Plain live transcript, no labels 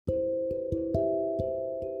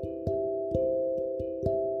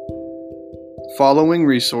following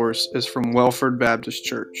resource is from Welford Baptist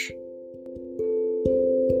Church.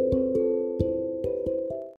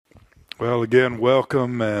 Well, again,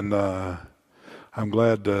 welcome, and I'm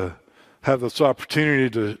glad to have this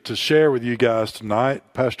opportunity to share with you guys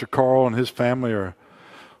tonight. Pastor Carl and his family are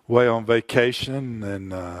away on vacation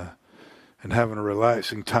and having a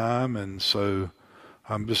relaxing time, and so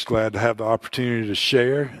I'm just glad to have the opportunity to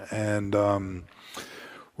share. And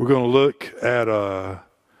we're going to look at a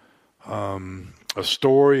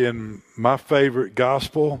story in my favorite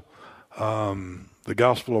gospel, the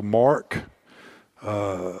Gospel of Mark.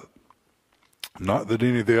 Not that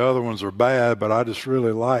any of the other ones are bad, but I just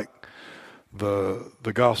really like the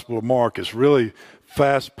Gospel of Mark. It's really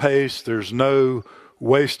fast-paced. There's no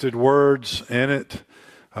wasted words in it.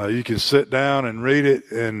 You can sit down and read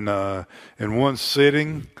it in one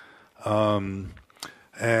sitting,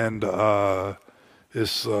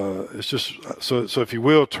 it's just so. If you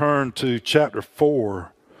will, turn to chapter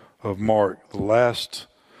 4 of Mark, the last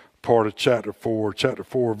part of chapter 4,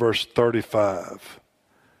 verse 35.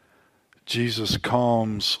 Jesus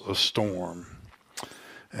calms a storm.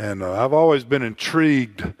 And I've always been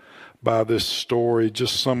intrigued by this story,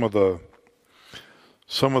 just some of the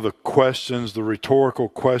questions, the rhetorical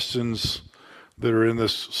questions that are in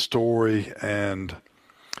this story, and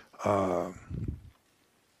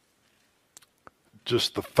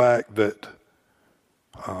just the fact that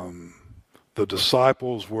the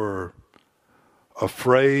disciples were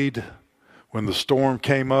afraid when the storm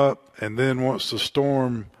came up, and then once the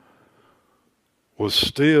storm was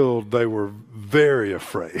stilled, they were very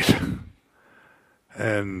afraid.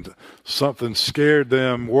 And something scared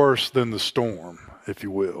them worse than the storm, if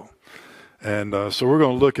you will. And so we're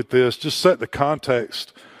going to look at this, just set the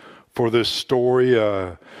context for this story.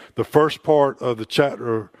 The first part of the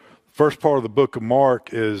chapter, first part of the book of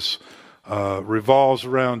Mark is revolves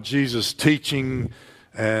around Jesus teaching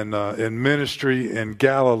and in ministry in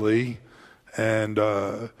Galilee. And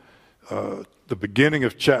the beginning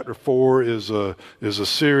of chapter 4 is a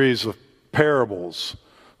series of parables.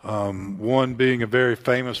 One being a very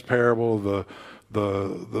famous parable,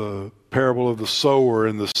 the parable of the sower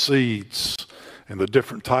and the seeds, and the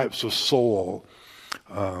different types of soil,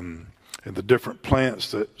 and the different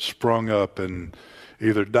plants that sprung up and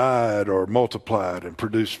either died or multiplied and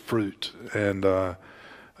produced fruit, and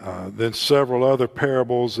then several other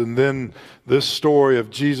parables. And then this story of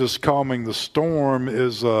Jesus calming the storm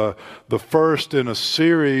is the first in a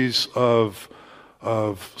series of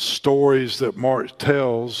stories that Mark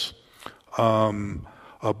tells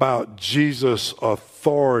about Jesus'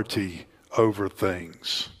 authority over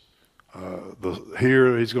things.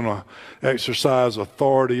 Here he's going to exercise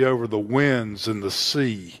authority over the winds and the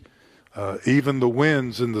sea. Even the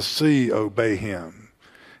winds and the sea obey him.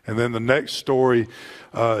 And then the next story,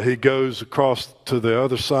 he goes across to the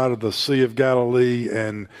other side of the Sea of Galilee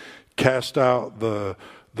and cast out the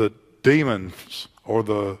demons, or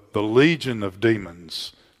the legion of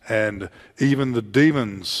demons. And even the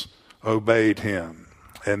demons obeyed him.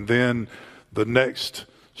 And then the next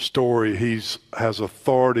story, he has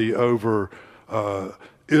authority over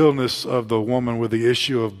illness of the woman with the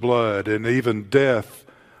issue of blood, and even death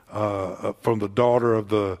from the daughter of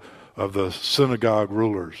the synagogue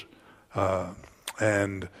rulers.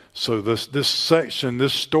 And so this section,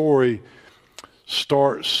 this story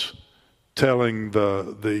starts telling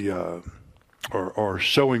or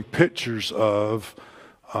showing pictures of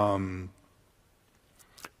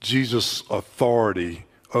Jesus' authority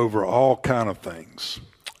over all kind of things.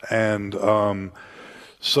 And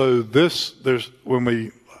so let's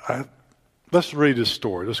read this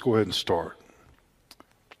story. Let's go ahead and start.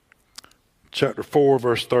 Chapter 4,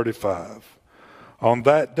 verse 35. On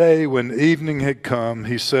that day when evening had come,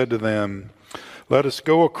 he said to them, "Let us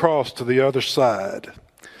go across to the other side."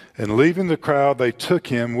 And leaving the crowd, they took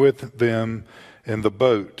him with them in the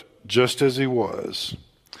boat, just as he was.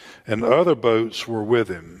 And other boats were with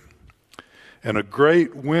him. And a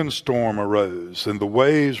great windstorm arose, and the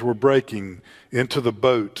waves were breaking into the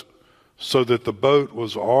boat, so that the boat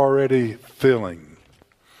was already filling.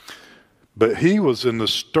 But he was in the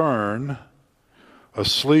stern,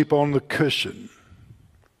 asleep on the cushion.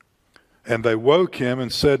 And they woke him and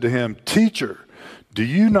said to him, "Teacher, do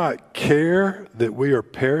you not care that we are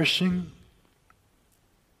perishing?"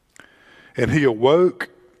 And he awoke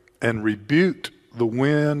and rebuked the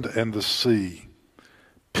wind and the sea.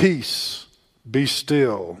 "Peace, be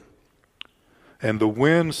still." And the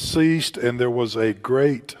wind ceased, and there was a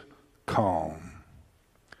great calm.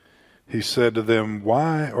 He said to them,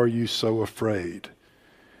 "Why are you so afraid?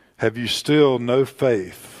 Have you still no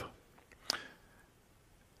faith?"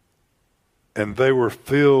 And they were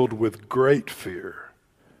filled with great fear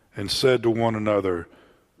and said to one another,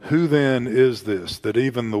 "Who then is this that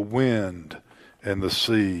even the wind and the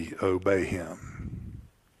sea obey him?"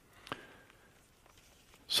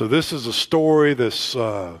 So this is a story that's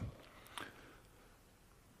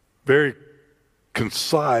very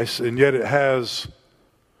concise, and yet it has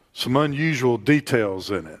some unusual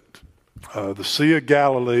details in it. The Sea of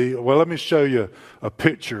Galilee. Well, let me show you a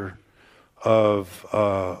picture of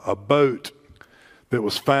a boat that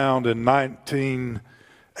was found in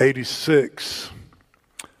 1986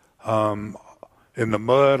 in the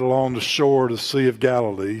mud along the shore of the Sea of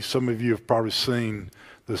Galilee. Some of you have probably seen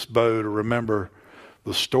this boat or remember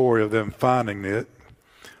the story of them finding it.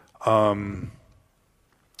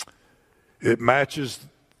 It matches,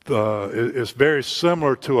 it's very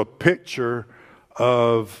similar to a picture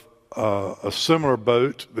of a similar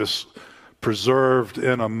boat that's preserved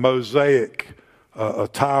in a mosaic, a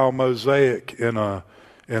tile mosaic in a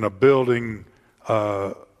building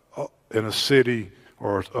in a city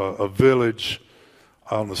or a village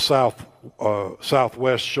on the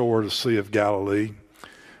southwest shore of the Sea of Galilee.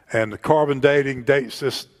 And the carbon dating dates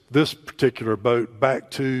this particular boat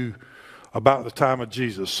back to about the time of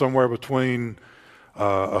Jesus, somewhere between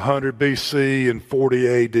 100 BC and 40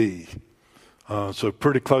 AD. So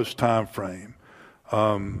pretty close time frame.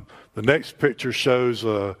 The next picture shows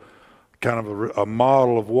a kind of a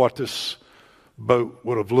model of what this boat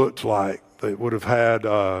would have looked like. They would have had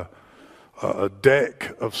a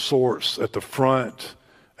deck of sorts at the front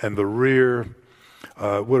and the rear.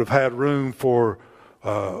 Would have had room for,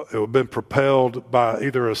 it would have been propelled by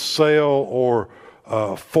either a sail or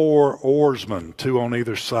 4 oarsmen, 2 on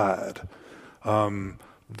either side.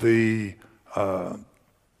 The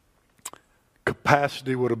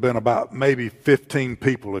capacity would have been about maybe 15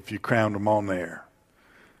 people if you crammed them on there.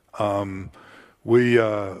 We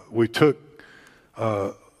took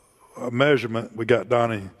a measurement. We got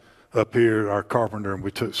Donnie up here, our carpenter, and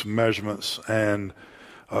we took some measurements. And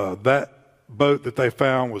that boat that they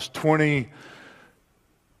found was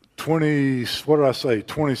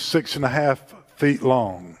 26 and a half feet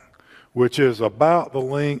long, which is about the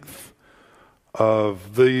length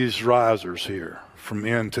of these risers here from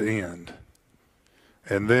end to end.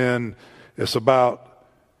 And then it's about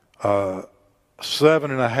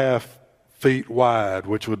 7.5 feet wide,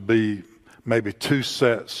 which would be maybe 2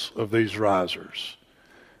 sets of these risers.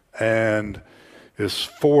 And it's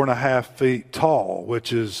 4.5 feet tall,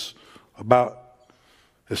 which is about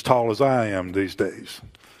as tall as I am these days.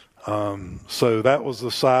 So that was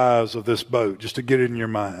the size of this boat, just to get it in your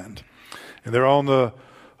mind. And they're on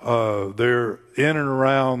they're in and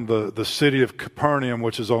around the city of Capernaum,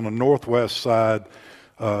 which is on the northwest side.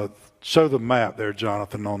 Show the map there,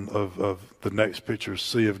 Jonathan, of the next picture,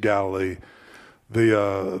 Sea of Galilee.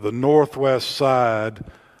 The northwest side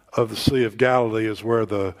of the Sea of Galilee is where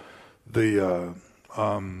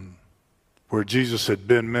where Jesus had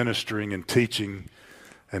been ministering and teaching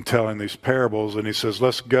and telling these parables. And he says,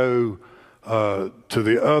 let's go to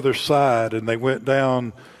the other side. And they went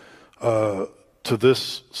down to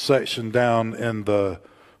this section down in the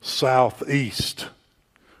southeast,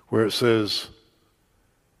 where it says,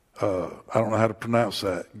 I don't know how to pronounce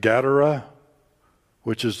that, Gadara,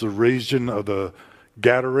 which is the region of the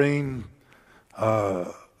Gadarene,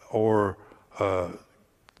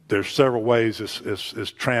 there's several ways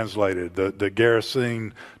it's translated. The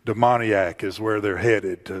Gerasene demoniac is where they're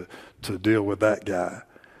headed to deal with that guy.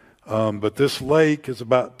 But this lake is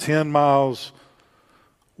about 10 miles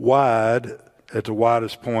wide at the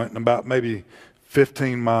widest point, and about maybe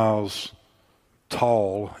 15 miles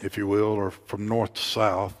tall, if you will, or from north to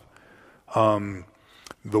south. The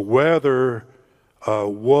weather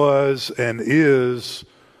was and is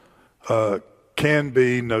can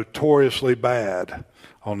be notoriously bad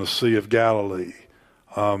on the Sea of Galilee.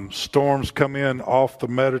 Storms come in off the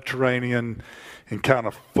Mediterranean and kind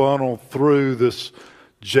of funnel through this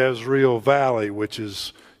Jezreel Valley, which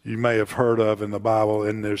is, you may have heard of in the Bible,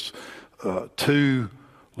 and there's 2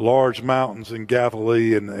 large mountains in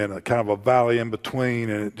Galilee and a kind of a valley in between,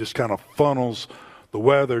 and it just kind of funnels the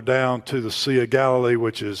weather down to the Sea of Galilee,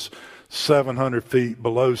 which is 700 feet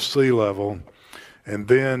below sea level. And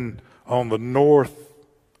then on the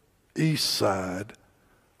northeast side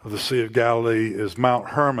of the Sea of Galilee is Mount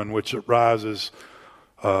Hermon, which it rises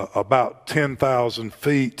about 10,000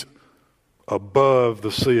 feet above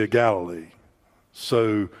the Sea of Galilee.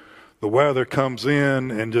 So the weather comes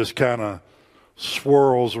in and just kind of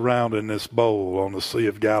swirls around in this bowl on the Sea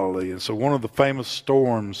of Galilee. And so one of the famous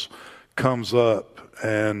storms comes up,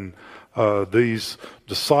 and these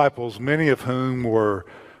disciples, many of whom were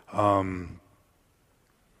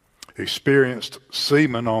experienced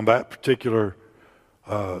seamen on that particular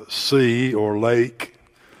sea or lake.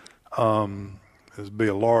 It'd be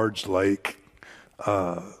a large lake.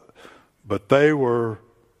 But they were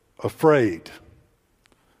afraid.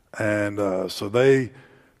 And so they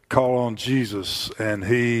call on Jesus, and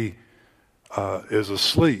he is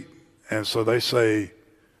asleep. And so they say,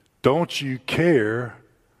 "Don't you care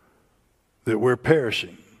that we're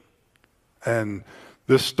perishing?" And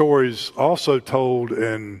this story's also told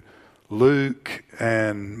in Luke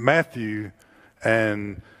and Matthew,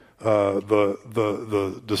 and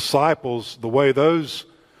the disciples, the way those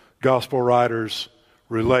gospel writers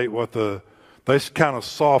relate they kind of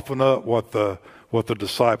soften up what the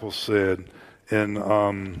disciples said.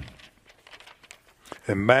 In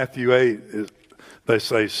Matthew 8, they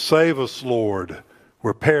say, "Save us, Lord,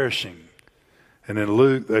 we're perishing." And in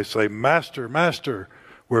Luke, they say, "Master, Master,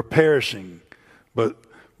 we're perishing." But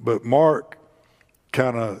Mark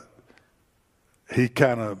kind of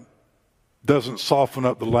doesn't soften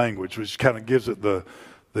up the language, which kind of gives it the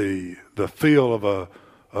feel of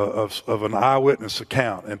an eyewitness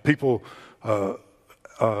account. And people for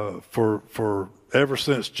ever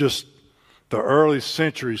since just the early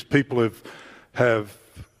centuries, people have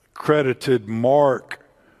credited Mark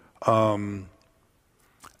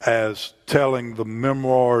as telling the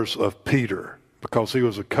memoirs of Peter, because he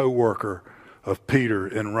was a co-worker of Peter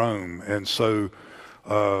in Rome. And so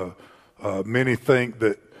many think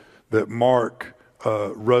that Mark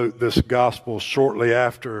wrote this gospel shortly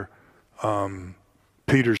after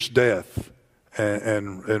Peter's death,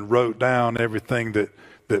 and wrote down everything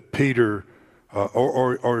that Peter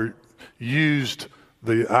or used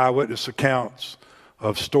the eyewitness accounts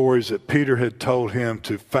of stories that Peter had told him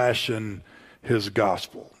to fashion his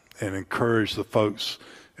gospel and encourage the folks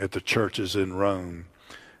at the churches in Rome.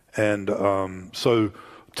 And so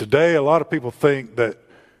today a lot of people think that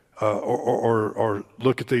or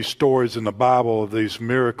look at these stories in the Bible of these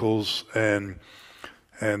miracles, and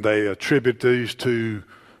they attribute these to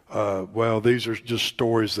these are just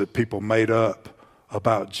stories that people made up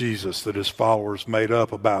about Jesus, that his followers made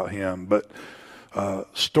up about him. But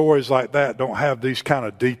stories like that don't have these kind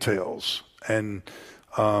of details. And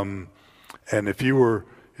if you were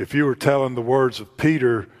telling the words of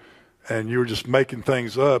Peter and you were just making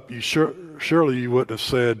things up, surely you wouldn't have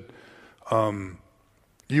said,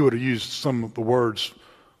 you would have used some of the words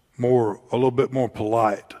a little bit more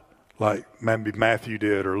polite, like maybe Matthew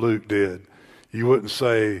did or Luke did. You wouldn't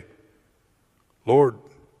say, "Lord,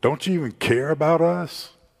 don't you even care about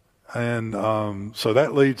us?" And so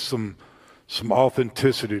that leads some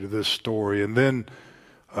authenticity to this story. And then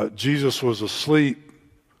Jesus was asleep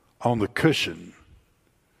on the cushion.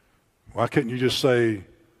 Why couldn't you just say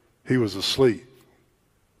he was asleep?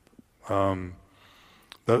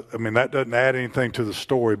 That doesn't add anything to the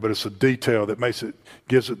story, but it's a detail that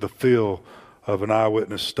gives it the feel of an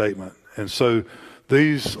eyewitness statement. And so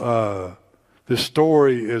this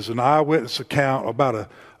story is an eyewitness account about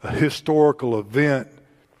a historical event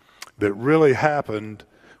that really happened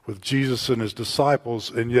with Jesus and his disciples,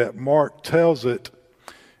 and yet Mark tells it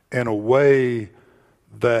in a way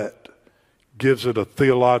that gives it a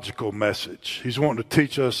theological message. He's wanting to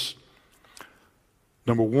teach us,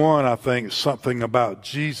 number one, I think, something about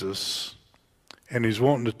Jesus, and he's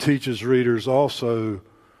wanting to teach his readers also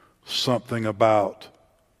something about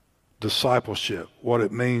discipleship, what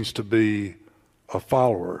it means to be a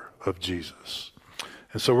follower of Jesus.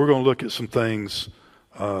 And so we're going to look at some things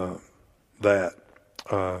that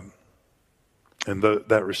in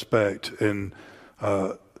that respect. And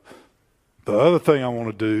the other thing I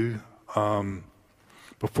want to do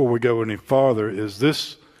before we go any farther is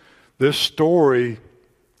this story,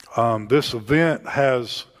 this event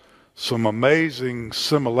has some amazing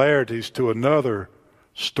similarities to another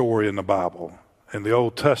story in the Bible, in the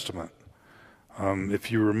Old Testament.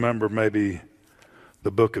 If you remember maybe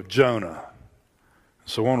the book of Jonah.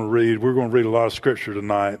 So we're going to read a lot of scripture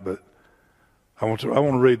tonight, but I want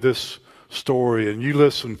to read this story, and you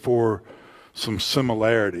listen for some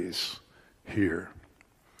similarities here.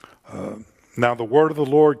 Now the word of the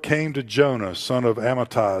Lord came to Jonah, son of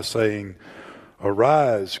Amittai, saying,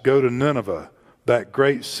 "Arise, go to Nineveh, that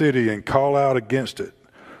great city, and call out against it,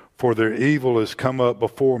 for their evil has come up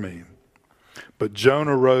before me." But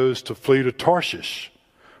Jonah rose to flee to Tarshish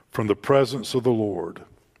from the presence of the Lord.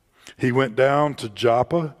 He went down to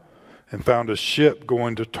Joppa and found a ship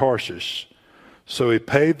going to Tarshish. So he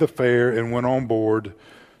paid the fare and went on board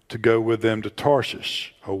to go with them to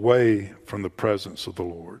Tarshish, away from the presence of the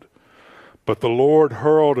Lord. But the Lord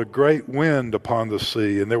hurled a great wind upon the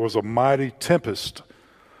sea, and there was a mighty tempest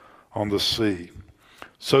on the sea,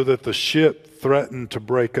 so that the ship threatened to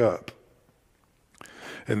break up.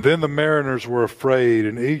 And then the mariners were afraid,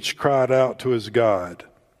 and each cried out to his God.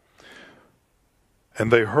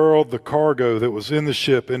 And they hurled the cargo that was in the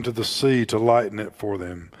ship into the sea to lighten it for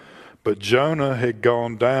them. But Jonah had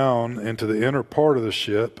gone down into the inner part of the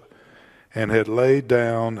ship and had laid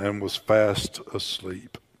down and was fast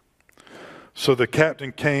asleep. So the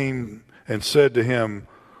captain came and said to him,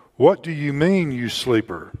 "What do you mean, you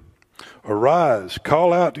sleeper? Arise,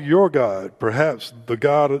 call out to your God. Perhaps the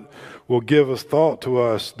God will give us thought to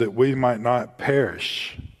us that we might not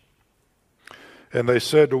perish." And they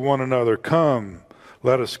said to one another, "Come,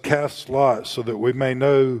 let us cast lots so that we may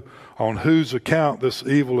know on whose account this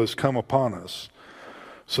evil has come upon us."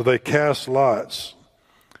 So they cast lots,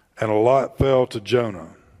 and a lot fell to Jonah.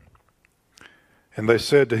 And they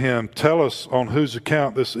said to him, "Tell us on whose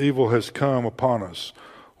account this evil has come upon us.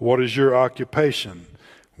 What is your occupation?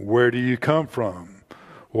 Where do you come from?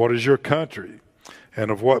 What is your country? And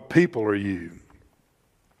of what people are you?"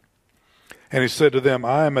 And he said to them,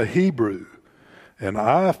 "I am a Hebrew, and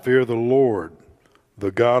I fear the Lord, the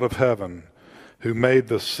God of heaven, who made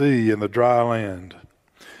the sea and the dry land."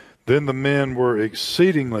 Then the men were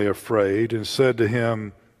exceedingly afraid and said to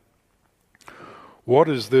him, "What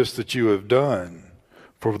is this that you have done?"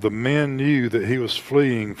 For the men knew that he was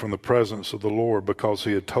fleeing from the presence of the Lord, because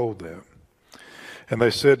he had told them. And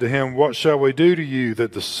they said to him, "What shall we do to you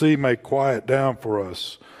that the sea may quiet down for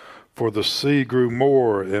us?" For the sea grew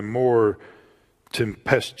more and more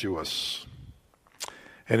tempestuous.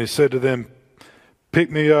 And he said to them, "Pick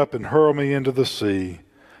me up and hurl me into the sea,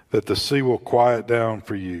 that the sea will quiet down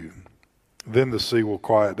for you. Then the sea will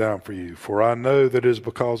quiet down for you. For I know that it is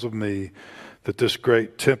because of me that this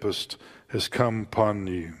great tempest has come upon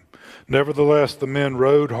you." Nevertheless, the men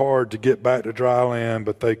rowed hard to get back to dry land,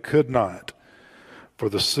 but they could not, for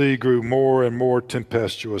the sea grew more and more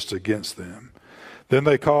tempestuous against them. Then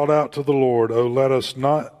they called out to the Lord, "Oh, let us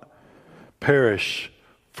not perish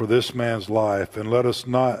for this man's life, and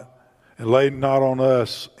lay not on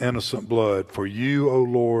us innocent blood, for you, O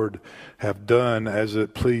Lord, have done as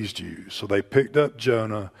it pleased you." So they picked up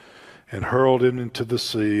Jonah and hurled him into the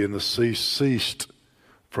sea, and the sea ceased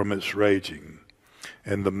from its raging.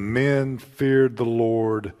 And the men feared the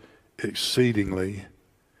Lord exceedingly,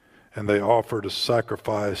 and they offered a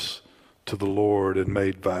sacrifice to the Lord and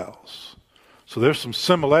made vows. So there's some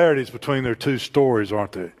similarities between their two stories,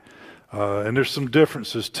 aren't there? And there's some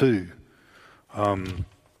differences too. My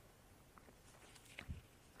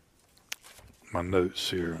notes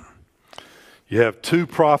here. You have two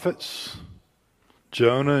prophets,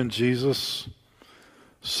 Jonah and Jesus,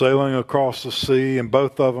 sailing across the sea, and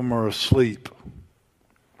both of them are asleep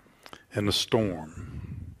in the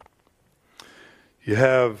storm. You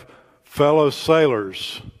have fellow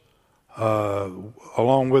sailors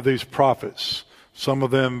along with these prophets, some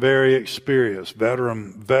of them very experienced,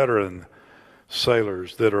 veteran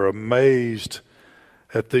sailors that are amazed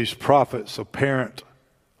at these prophets' apparent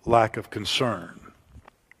lack of concern.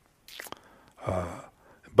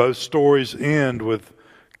 Both stories end with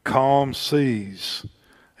calm seas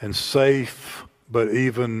and safe but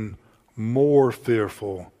even more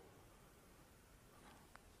fearful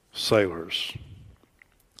sailors.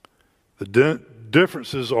 The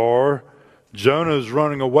differences are Jonah is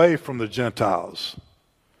running away from the Gentiles.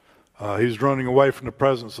 He's running away from the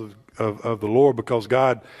presence of the Lord, because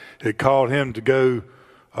God had called him to go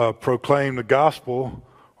proclaim the gospel,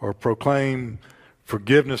 or proclaim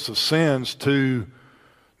forgiveness of sins to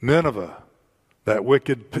Nineveh, that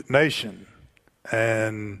wicked nation.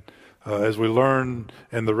 And as we learn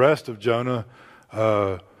in the rest of Jonah,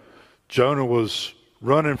 Jonah was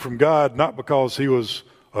running from God not because he was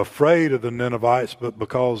afraid of the Ninevites, but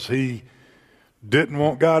because he didn't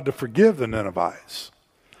want God to forgive the Ninevites.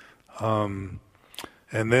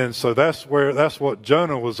 And then, so that's what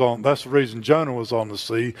Jonah was on. That's the reason Jonah was on the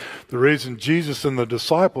sea. The reason Jesus and the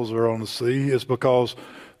disciples are on the sea is because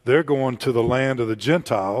they're going to the land of the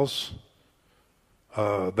Gentiles.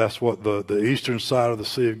 That's what the eastern side of the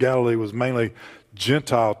Sea of Galilee was, mainly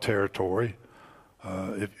Gentile territory.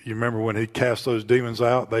 If you remember when he cast those demons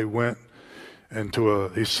out, they went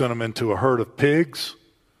he sent them into a herd of pigs.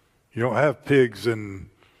 You don't have pigs in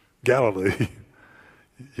Galilee.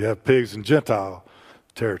 You have pigs in Gentile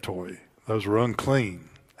territory. Those were unclean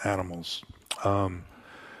animals. But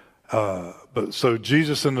so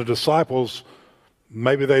Jesus and the disciples,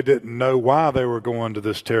 maybe they didn't know why they were going to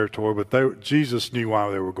this territory, but Jesus knew why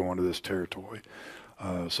they were going to this territory.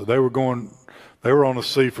 So they were on the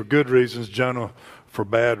sea for good reasons, Jonah for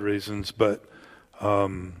bad reasons.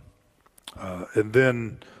 And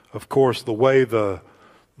then, of course, the way the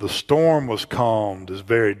the storm was calmed is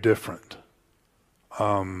very different.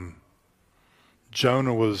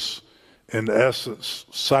 Jonah was, in essence,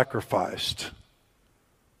 sacrificed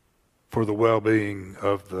for the well-being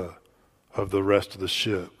of the rest of the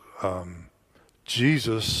ship.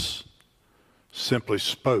 Jesus simply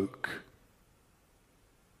spoke,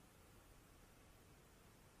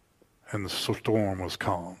 and the storm was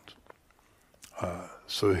calmed.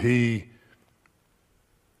 So he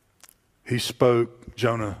spoke,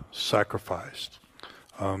 Jonah sacrificed.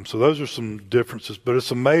 So those are some differences, but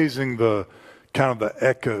it's amazing the kind of the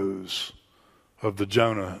echoes of the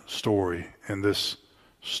Jonah story in this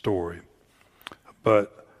story.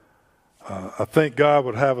 But I think God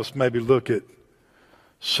would have us maybe look at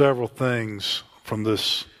several things from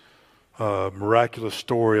this miraculous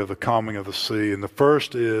story of the calming of the sea. And the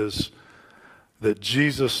first is that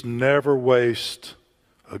Jesus never wastes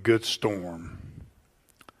a good storm.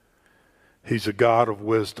 He's a God of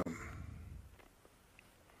wisdom.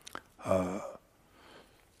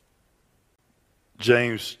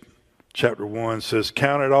 James chapter 1 says,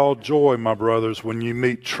 "Count it all joy, my brothers, when you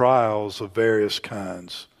meet trials of various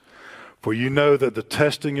kinds. For you know that the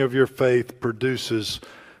testing of your faith produces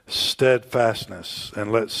steadfastness.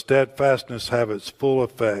 And let steadfastness have its full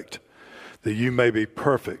effect, that you may be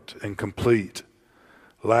perfect and complete,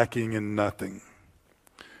 lacking in nothing."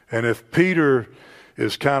 And if Peter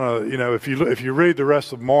is kind of, if you read the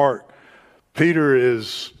rest of Mark, Peter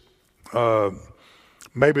is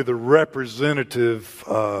maybe the representative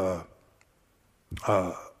of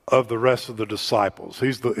the rest of the disciples.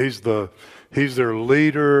 He's their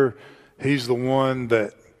leader. He's the one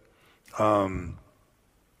that kind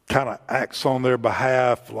of acts on their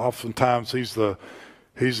behalf. Oftentimes he's the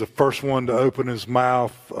first one to open his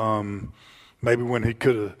mouth. Maybe when he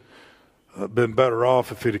could have been better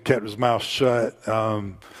off if he'd have kept his mouth shut.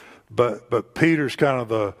 But Peter's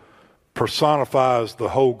kind of personifies the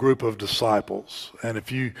whole group of disciples. And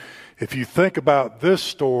if you think about this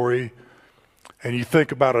story, and you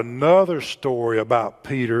think about another story about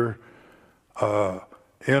Peter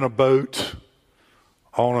in a boat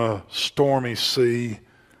on a stormy sea,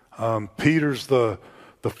 Peter's the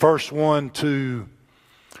first one to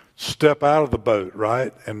step out of the boat,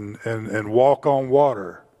 right, and walk on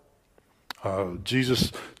water.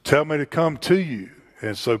 Jesus, tell me to come to you.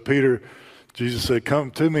 And so Jesus said,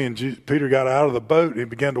 "Come to me." And Peter got out of the boat and he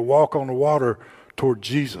began to walk on the water toward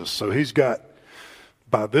Jesus. So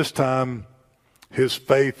by this time, his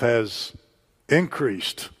faith has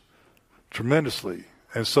increased tremendously.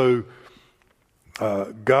 And so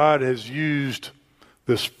God has used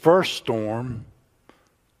this first storm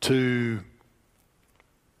to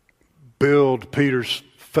build Peter's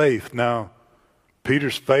faith. Now,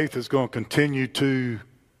 Peter's faith is going to continue to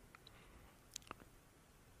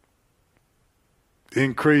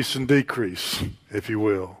increase and decrease, if you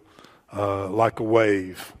will, like a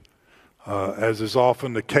wave, as is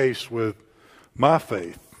often the case with my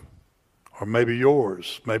faith, or maybe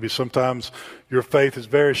yours. Maybe sometimes your faith is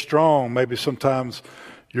very strong. Maybe sometimes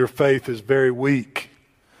your faith is very weak.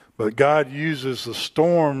 But God uses the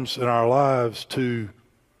storms in our lives to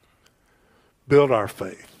build our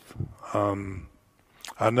faith.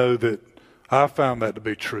 I know that I found that to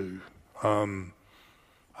be true.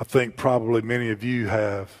 I think probably many of you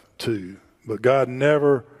have too. But God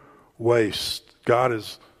never wastes.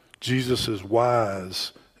 Jesus is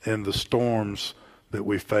wise in the storms that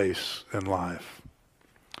we face in life.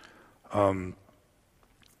 The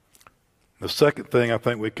second thing I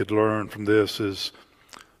think we could learn from this is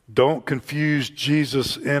don't confuse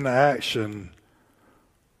Jesus' inaction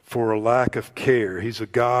for a lack of care. He's a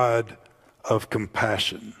God of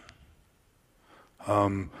compassion.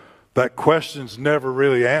 That question's never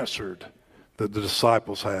really answered that the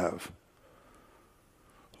disciples have.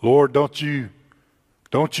 Lord, don't you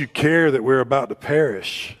care that we're about to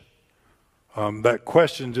perish? That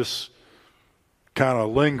question just kind of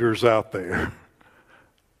lingers out there.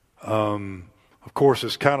 Of course,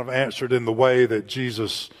 it's kind of answered in the way that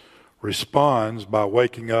Jesus responds by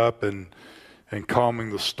waking up and calming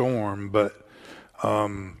the storm. But I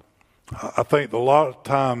think a lot of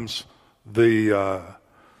times that's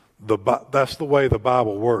the way the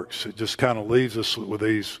Bible works. It just kind of leaves us with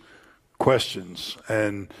these questions.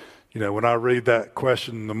 And, when I read that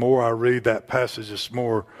question, the more I read that passage, it's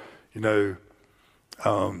more,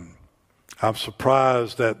 I'm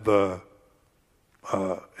surprised at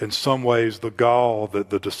in some ways, the gall that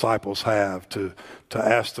the disciples have to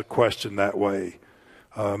ask the question that way,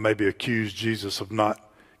 maybe accuse Jesus of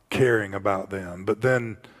not caring about them. But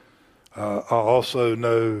then I also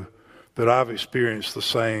know that I've experienced the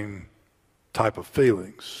same type of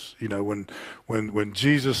feelings. You know, when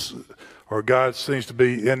Jesus or God seems to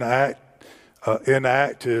be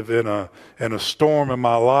inactive in a storm in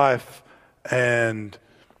my life, and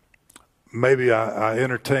maybe I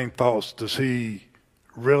entertain thoughts, does he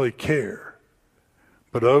really care?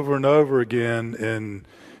 But over and over again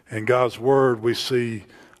in God's word, we see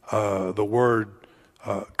the word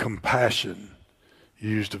compassion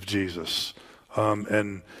used of Jesus.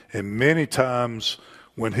 And many times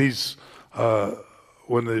when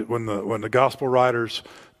when the gospel writers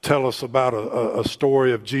tell us about a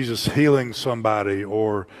story of Jesus healing somebody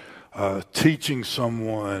or teaching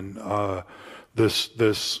someone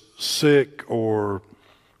this sick or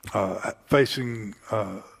facing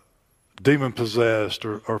demon possessed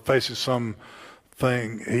or facing something,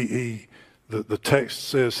 the text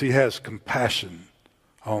says he has compassion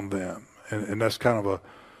on them, and that's kind of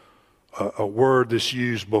a word that's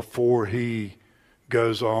used before he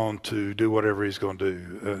goes on to do whatever he's going to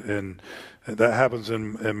do. And that happens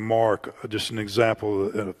in Mark, just an example,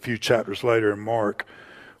 a few chapters later in Mark,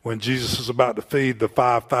 when Jesus is about to feed the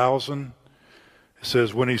 5,000. It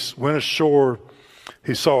says, when he went ashore,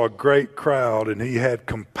 he saw a great crowd, and he had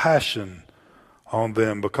compassion on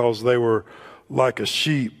them because they were like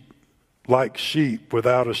sheep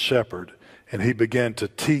without a shepherd, and he began to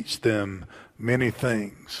teach them many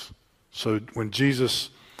things. So when Jesus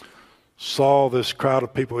saw this crowd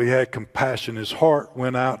of people, he had compassion. His heart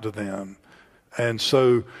went out to them. And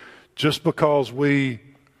so just because we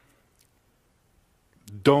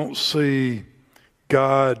don't see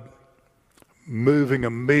God moving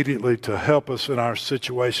immediately to help us in our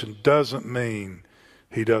situation doesn't mean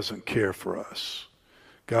he doesn't care for us.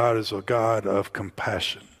 God is a God of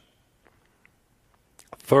compassion.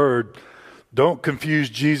 Third, don't confuse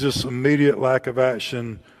Jesus' immediate lack of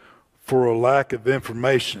action for a lack of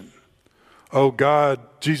information. Oh God,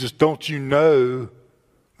 Jesus, don't you know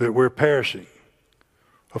that we're perishing?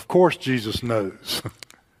 Of course Jesus knows.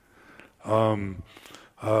 When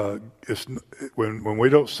we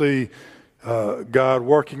don't see God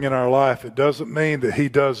working in our life, it doesn't mean that he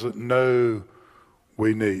doesn't know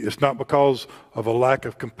we need. It's not because of a lack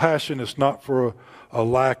of compassion. It's not for a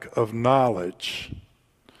lack of knowledge.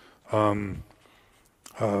 The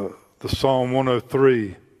Psalm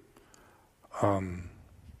 103,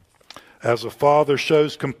 as a father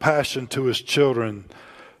shows compassion to his children,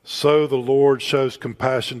 so the Lord shows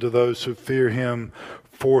compassion to those who fear him,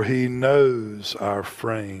 for he knows our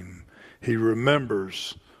frame. He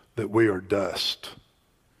remembers that we are dust.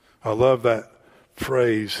 I love that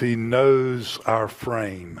phrase. He knows our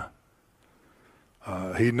frame.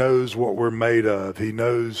 He knows what we're made of. He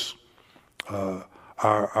knows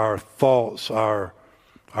our thoughts, our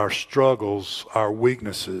struggles, our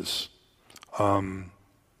weaknesses.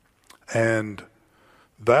 And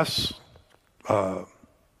that's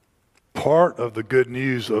part of the good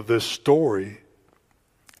news of this story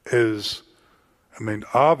is, I mean,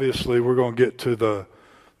 obviously we're going to get to the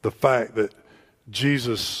fact that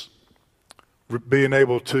Jesus being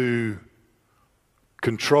able to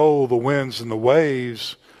control the winds and the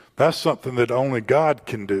waves, that's something that only God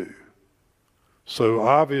can do. So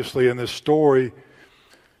obviously in this story,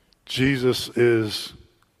 Jesus is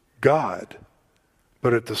God.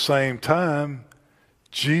 But at the same time,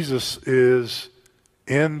 Jesus is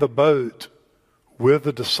in the boat with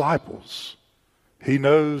the disciples. He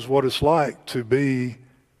knows what it's like to be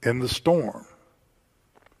in the storm.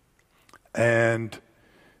 And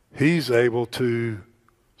he's able to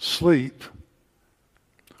sleep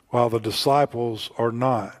while the disciples are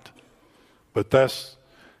not. But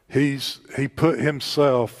he put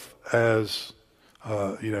himself as,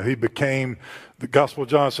 he became, the Gospel of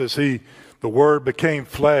John says the Word became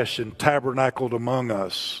flesh and tabernacled among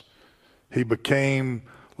us. He became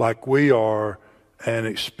like we are and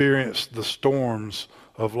experienced the storms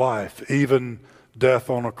of life, even death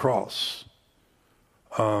on a cross.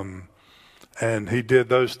 And he did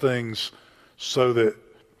those things so that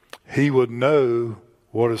he would know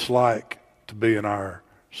what it's like to be in our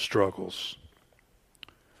struggles.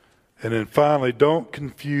 And then finally, don't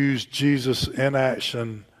confuse Jesus'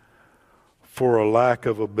 inaction for a lack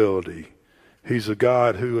of ability. He's a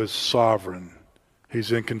God who is sovereign.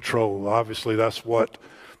 He's in control. Obviously, that's what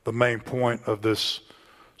the main point of this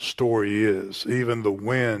story is. Even the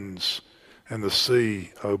winds and the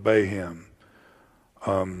sea obey him.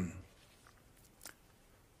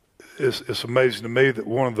 It's amazing to me that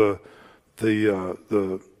one of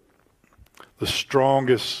the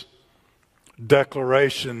strongest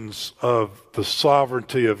declarations of the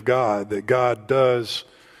sovereignty of God, that God does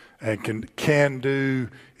and can do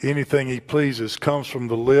anything he pleases, comes from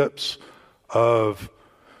the lips of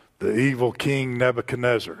the evil king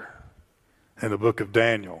Nebuchadnezzar in the book of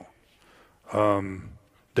Daniel.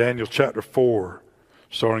 Daniel chapter 4,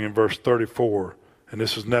 starting in verse 34. And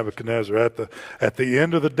this is Nebuchadnezzar. At the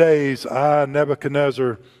end of the days, I,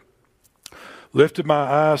 Nebuchadnezzar, lifted my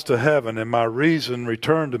eyes to heaven, and my reason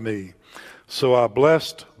returned to me. So I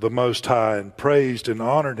blessed the Most High and praised and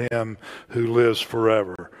honored him who lives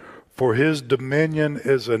forever. For his dominion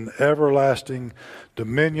is an everlasting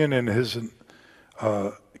dominion, and his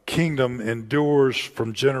kingdom endures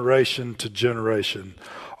from generation to generation.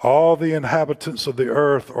 All the inhabitants of the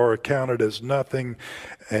earth are accounted as nothing,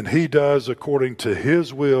 and he does according to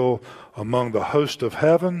his will among the host of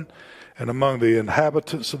heaven and among the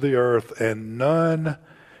inhabitants of the earth, and none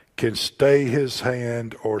can stay his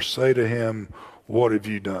hand or say to him, "What have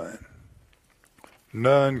you done?"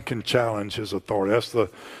 None can challenge his authority. That's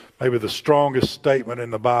maybe the strongest statement in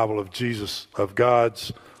the Bible of Jesus, of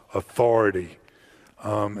God's authority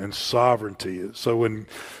and sovereignty. So when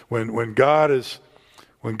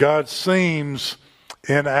God seems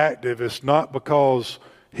inactive, it's not because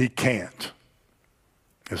he can't.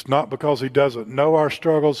 It's not because he doesn't know our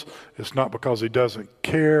struggles. It's not because he doesn't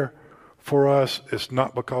care for us. It's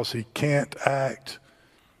not because he can't act,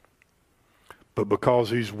 but because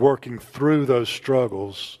he's working through those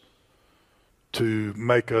struggles to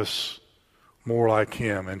make us more like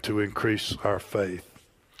him and to increase our faith.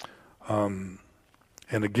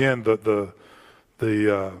 And again, the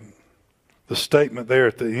statement there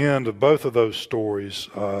at the end of both of those stories,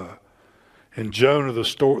 in Jonah,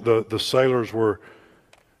 the sailors were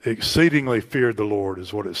exceedingly feared the Lord,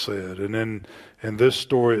 is what it said. And then in this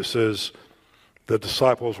story it says the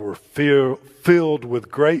disciples were filled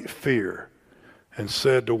with great fear and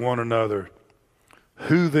said to one another,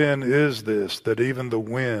 "Who then is this that even the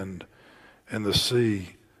wind and the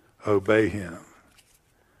sea obey him?"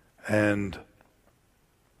 And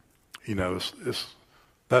you know,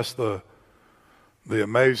 that's the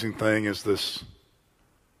amazing thing is this.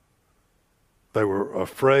 They were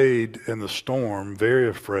afraid in the storm, very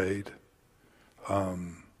afraid,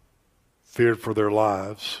 feared for their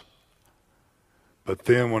lives. But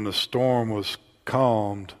then when the storm was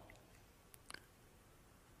calmed,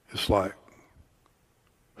 it's like,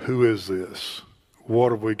 who is this?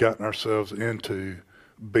 What have we gotten ourselves into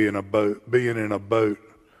being in a boat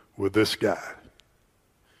with this guy?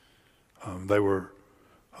 They were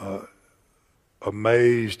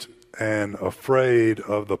amazed and afraid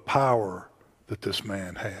of the power that this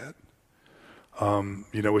man had.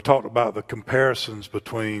 You know, we talked about the comparisons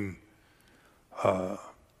between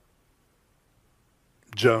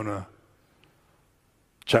Jonah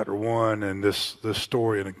chapter 1 and this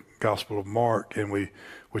story in the Gospel of Mark, and we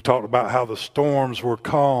talked about how the storms were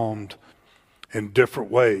calmed in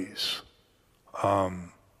different ways.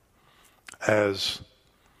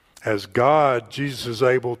 As God, Jesus is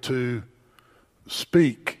able to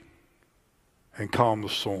speak and calm the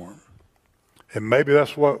storm. And maybe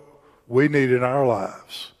that's what we need in our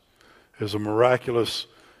lives, is a miraculous,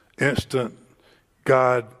 instant,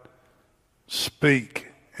 God,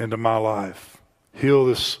 speak into my life. Heal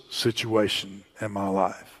this situation in my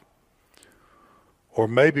life. Or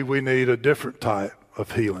maybe we need a different type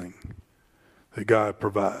of healing that God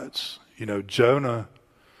provides. You know, Jonah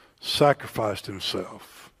sacrificed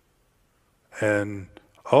himself. And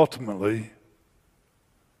ultimately,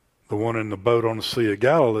 the one in the boat on the Sea of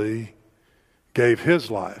Galilee gave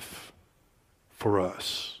his life for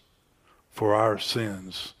us, for our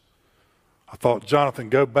sins. I thought, Jonathan,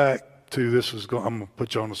 go back to this. I'm going to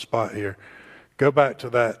put you on the spot here. Go back to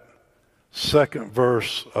that second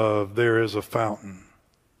verse of "There is a fountain."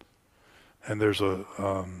 And there's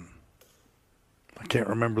I can't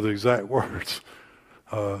remember the exact words.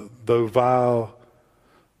 Though vile,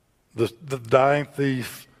 the dying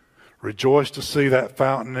thief rejoiced to see that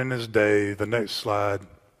fountain in his day. The next slide.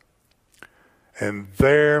 And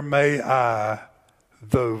there may I,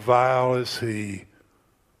 though vile as he,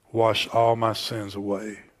 wash all my sins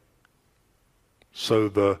away. So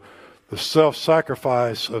the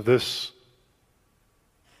self-sacrifice of this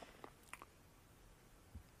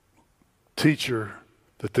teacher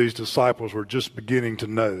that these disciples were just beginning to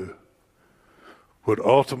know would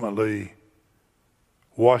ultimately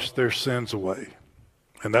wash their sins away.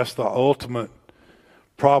 And that's the ultimate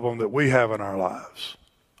problem that we have in our lives.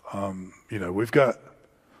 You know, we've got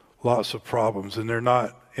lots of problems, and they're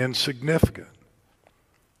not insignificant,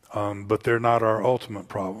 but they're not our ultimate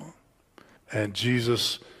problem. And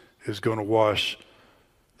Jesus is going to wash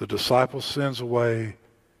the disciples' sins away.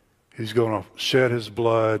 He's going to shed his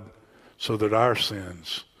blood so that our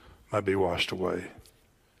sins might be washed away.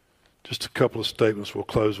 Just a couple of statements. We'll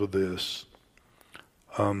close with this.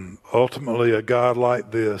 Ultimately, a God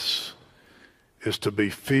like this is to be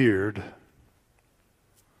feared,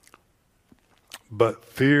 but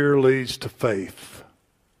fear leads to faith.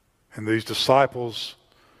 And these disciples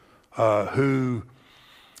when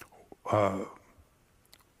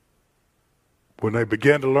they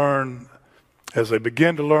began to learn, as they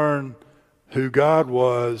began to learn who God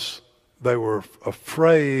was, they were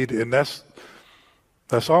afraid, and that's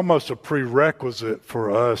almost a prerequisite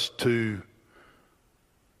for us to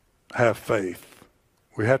have faith.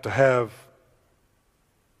 We have to have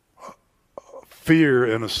fear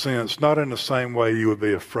in a sense, not in the same way you would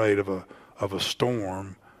be afraid of a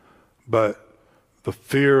storm, but the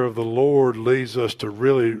fear of the Lord leads us to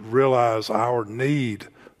really realize our need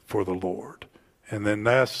for the Lord. And then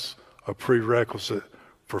that's a prerequisite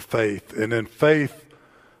for faith. And then faith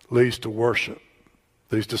leads to worship.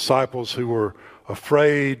 These disciples who were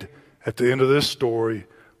afraid at the end of this story,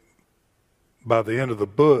 by the end of the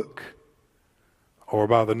book, or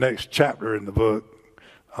by the next chapter in the book,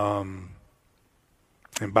 and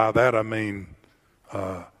by that I mean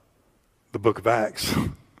the book of Acts,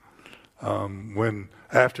 when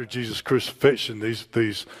after Jesus' crucifixion,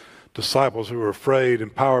 these disciples who were afraid,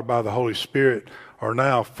 empowered by the Holy Spirit, are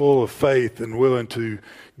now full of faith and willing to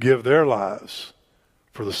give their lives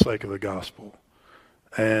for the sake of the gospel.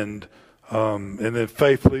 And then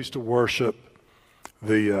faith leads to worship.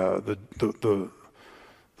 The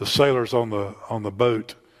sailors on the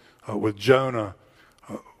boat with Jonah,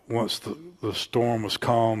 once the storm was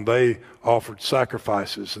calm, they offered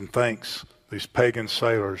sacrifices and thanks, these pagan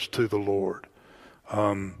sailors, to the Lord.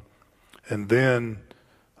 And then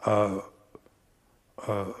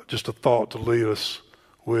just a thought to lead us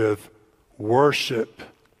with: worship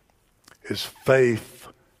is faith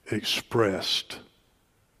expressed.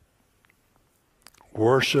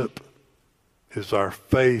 Worship is our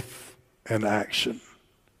faith in action.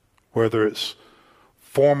 Whether it's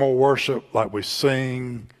formal worship like we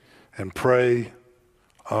sing and pray,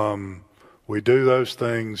 we do those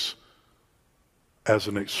things as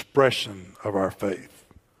an expression of our faith.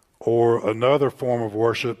 Or another form of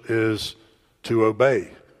worship is to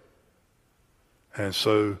obey. And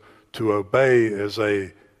so to obey is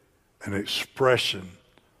an expression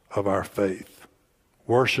of our faith.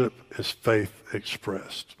 Worship is faith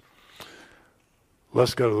expressed.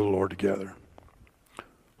 Let's go to the Lord together.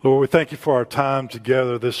 Lord, we thank you for our time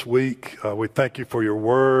together this week. We thank you for your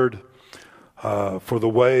word, for the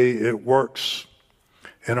way it works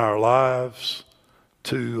in our lives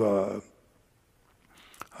to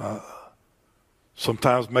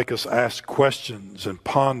sometimes make us ask questions and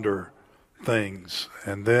ponder things.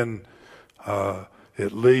 And then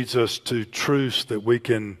it leads us to truths that we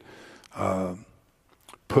can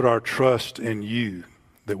put our trust in you,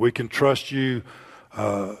 that we can trust you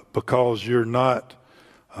because you're not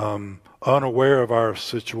unaware of our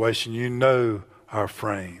situation. You know our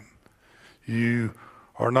frame. You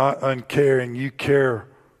are not uncaring. You care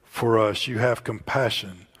for us. You have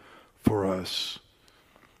compassion for us.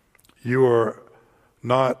 You are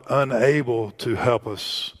not unable to help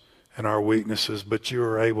us in our weaknesses, but you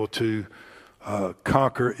are able to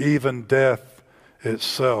conquer even death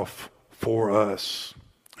itself for us.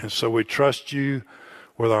 And so we trust you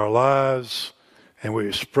with our lives, and we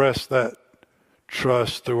express that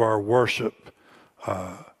trust through our worship,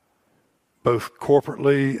 both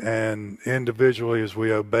corporately and individually, as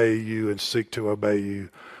we obey you and seek to obey you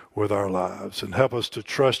with our lives. And help us to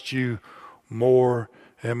trust you more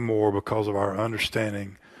and more because of our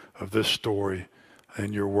understanding of this story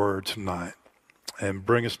and your word tonight. And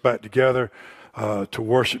bring us back together to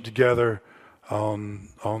worship together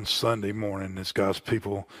on Sunday morning as God's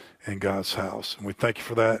people in God's house. And we thank you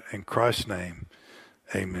for that. In Christ's name,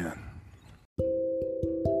 amen.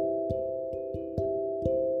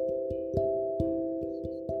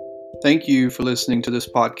 Thank you for listening to this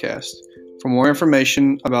podcast. For more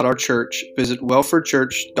information about our church, visit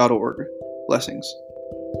welfordchurch.org. Blessings.